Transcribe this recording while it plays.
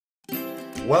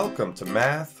Welcome to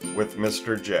Math with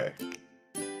Mr. J.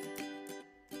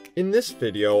 In this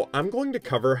video, I'm going to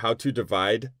cover how to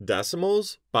divide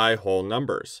decimals by whole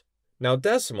numbers. Now,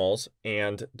 decimals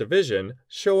and division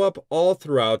show up all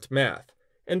throughout math,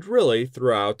 and really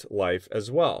throughout life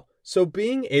as well. So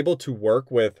being able to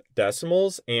work with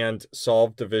decimals and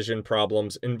solve division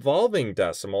problems involving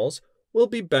decimals will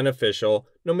be beneficial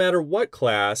no matter what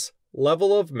class,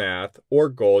 level of math, or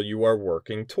goal you are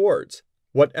working towards.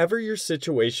 Whatever your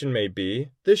situation may be,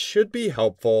 this should be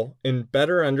helpful in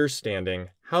better understanding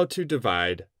how to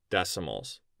divide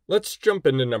decimals. Let's jump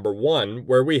into number 1,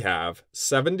 where we have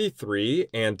 73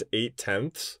 and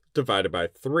 8/10 divided by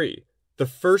 3. The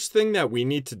first thing that we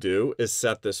need to do is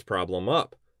set this problem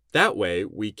up. That way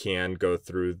we can go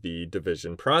through the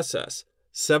division process.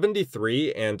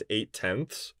 73 and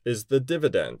 8/10 is the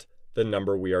dividend, the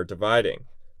number we are dividing.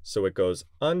 So it goes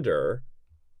under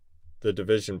the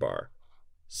division bar.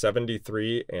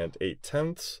 73 and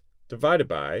 8/10 divided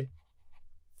by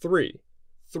 3.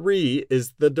 3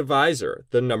 is the divisor,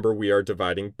 the number we are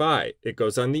dividing by. It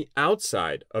goes on the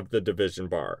outside of the division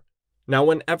bar. Now,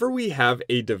 whenever we have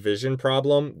a division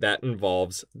problem that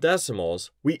involves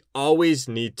decimals, we always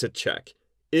need to check,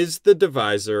 is the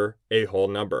divisor a whole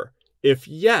number? If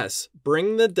yes,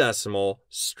 bring the decimal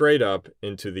straight up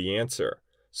into the answer.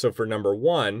 So for number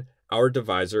 1, our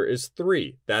divisor is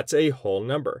 3. That's a whole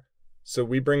number. So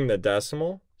we bring the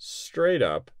decimal straight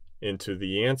up into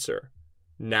the answer.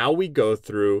 Now we go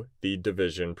through the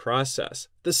division process,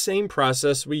 the same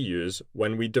process we use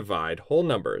when we divide whole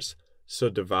numbers. So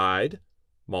divide,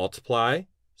 multiply,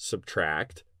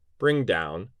 subtract, bring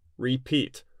down,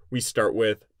 repeat. We start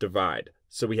with divide.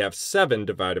 So we have 7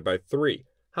 divided by 3.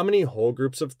 How many whole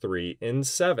groups of 3 in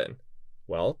 7?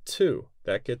 Well, 2.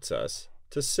 That gets us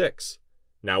to 6.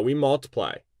 Now we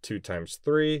multiply. 2 times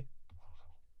 3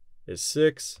 is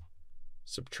 6.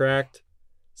 Subtract.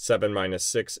 7 minus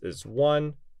 6 is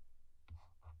 1.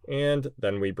 And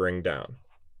then we bring down.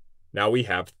 Now we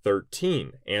have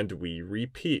 13, and we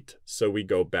repeat. So we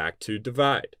go back to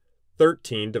divide.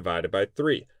 13 divided by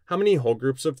 3. How many whole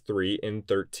groups of 3 in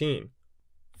 13?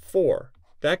 4.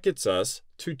 That gets us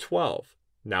to 12.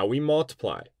 Now we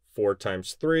multiply. 4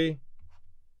 times 3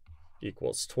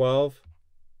 equals 12.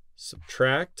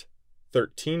 Subtract.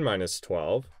 13 minus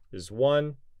 12 is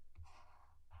 1.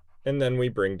 And then we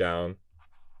bring down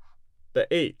the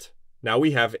 8. Now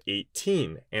we have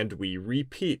 18, and we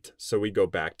repeat. So we go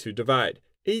back to divide.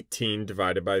 18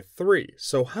 divided by 3.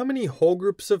 So how many whole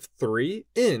groups of 3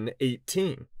 in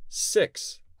 18?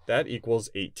 6. That equals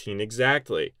 18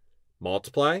 exactly.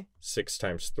 Multiply. 6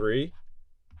 times 3.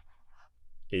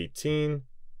 18.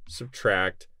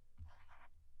 Subtract.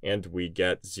 And we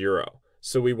get 0.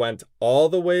 So we went all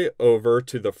the way over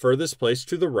to the furthest place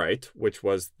to the right, which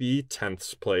was the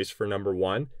 10th place for number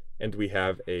 1. And we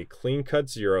have a clean-cut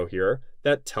 0 here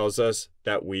that tells us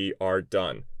that we are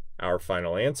done. Our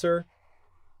final answer,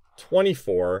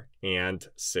 24 and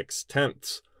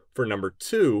 6/10. For number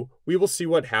 2, we will see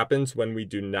what happens when we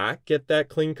do not get that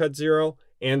clean-cut 0,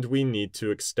 and we need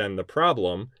to extend the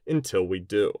problem until we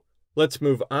do. Let's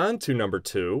move on to number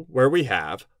 2, where we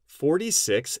have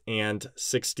 46 and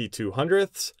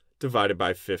 62/100 divided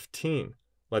by 15.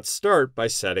 Let's start by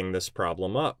setting this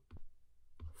problem up.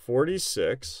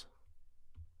 46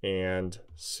 and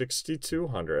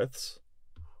 62/100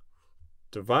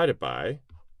 divided by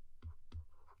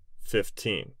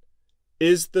 15.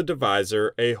 Is the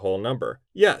divisor a whole number?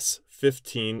 Yes,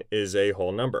 15 is a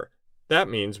whole number. That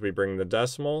means we bring the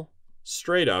decimal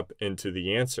straight up into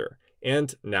the answer.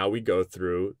 And now we go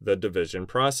through the division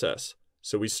process.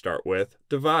 So we start with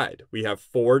divide. We have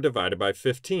 4 divided by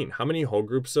 15. How many whole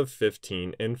groups of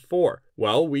 15 in 4?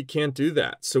 Well, we can't do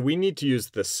that. So we need to use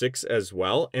the 6 as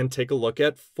well and take a look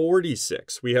at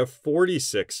 46. We have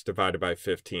 46 divided by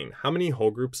 15. How many whole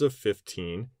groups of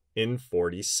 15 in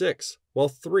 46? Well,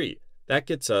 3. That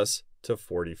gets us to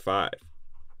 45.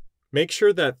 Make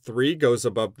sure that 3 goes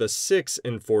above the 6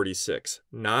 in 46,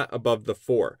 not above the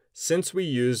 4. Since we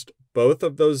used both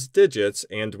of those digits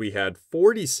and we had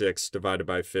 46 divided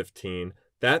by 15,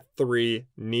 that 3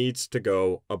 needs to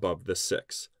go above the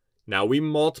 6. Now we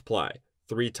multiply.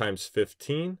 3 times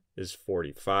 15 is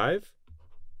 45.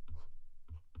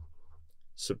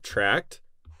 Subtract.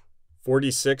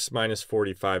 46 minus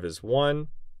 45 is 1.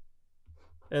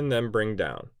 And then bring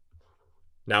down.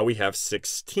 Now we have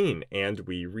 16, and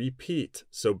we repeat.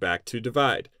 So back to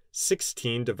divide.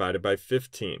 16 divided by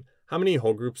 15. How many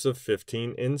whole groups of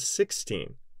 15 in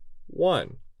 16?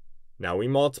 1. Now we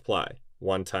multiply.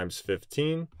 1 times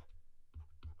 15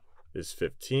 is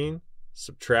 15.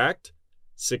 Subtract.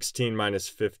 16 minus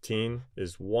 15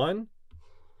 is 1.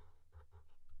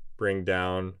 bring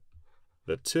down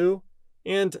the 2,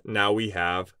 and now we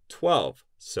have 12.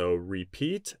 So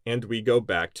repeat, and we go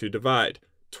back to divide.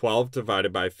 12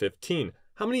 divided by 15.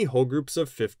 How many whole groups of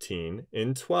 15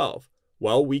 in 12?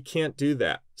 Well, we can't do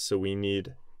that, so we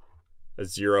need a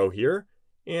 0 here,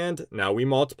 and now we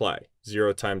multiply.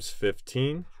 0 times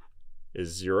 15 is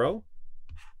 0.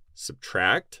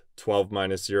 Subtract 12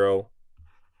 minus 0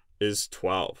 is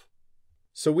 12.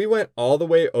 So we went all the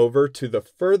way over to the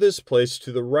furthest place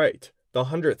to the right, the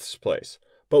hundredths place,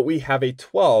 but we have a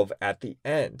 12 at the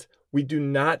end. We do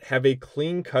not have a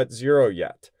clean-cut 0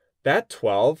 yet. That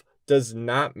 12 does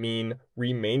not mean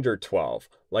remainder 12,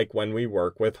 like when we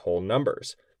work with whole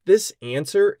numbers. This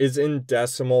answer is in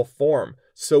decimal form,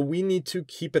 so we need to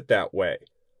keep it that way.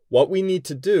 What we need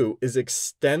to do is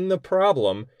extend the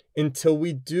problem until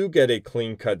we do get a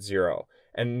clean-cut 0,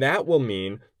 and that will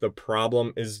mean the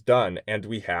problem is done and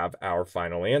we have our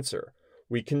final answer.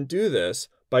 We can do this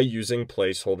by using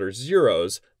placeholder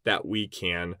zeros that we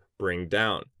can bring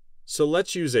down. So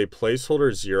let's use a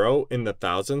placeholder 0 in the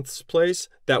thousandths place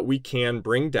that we can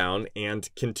bring down and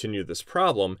continue this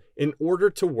problem in order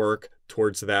to work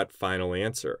towards that final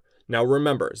answer. Now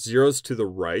remember, zeros to the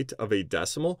right of a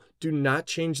decimal do not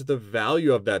change the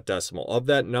value of that decimal, of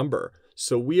that number.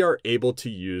 So we are able to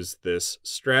use this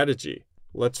strategy.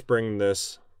 Let's bring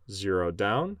this 0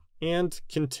 down and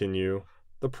continue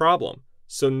the problem.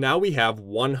 So now we have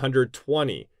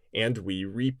 120 and we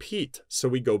repeat. So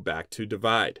we go back to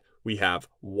divide. We have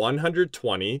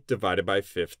 120 divided by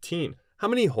 15. How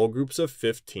many whole groups of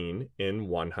 15 in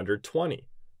 120?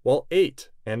 Well, 8,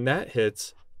 and that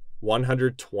hits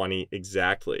 120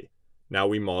 exactly. Now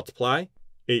we multiply.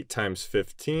 8 times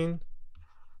 15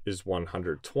 is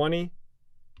 120.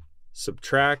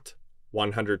 Subtract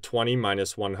 120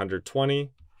 minus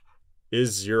 120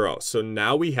 is 0. So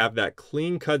now we have that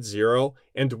clean-cut 0,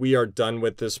 and we are done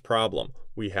with this problem.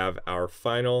 We have our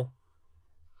final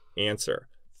answer.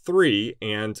 3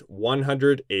 and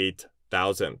 108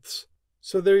 thousandths.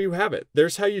 So there you have it.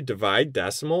 There's how you divide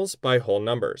decimals by whole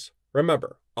numbers.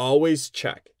 Remember, always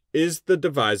check, is the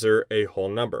divisor a whole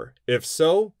number? If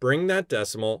so, bring that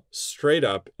decimal straight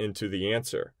up into the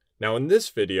answer. Now in this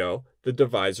video, the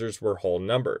divisors were whole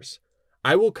numbers.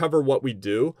 I will cover what we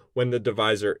do when the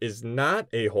divisor is not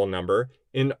a whole number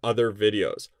in other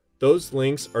videos. Those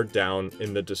links are down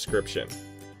in the description.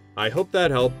 I hope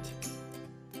that helped.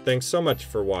 Thanks so much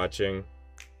for watching.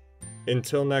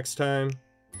 Until next time,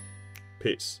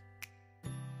 peace.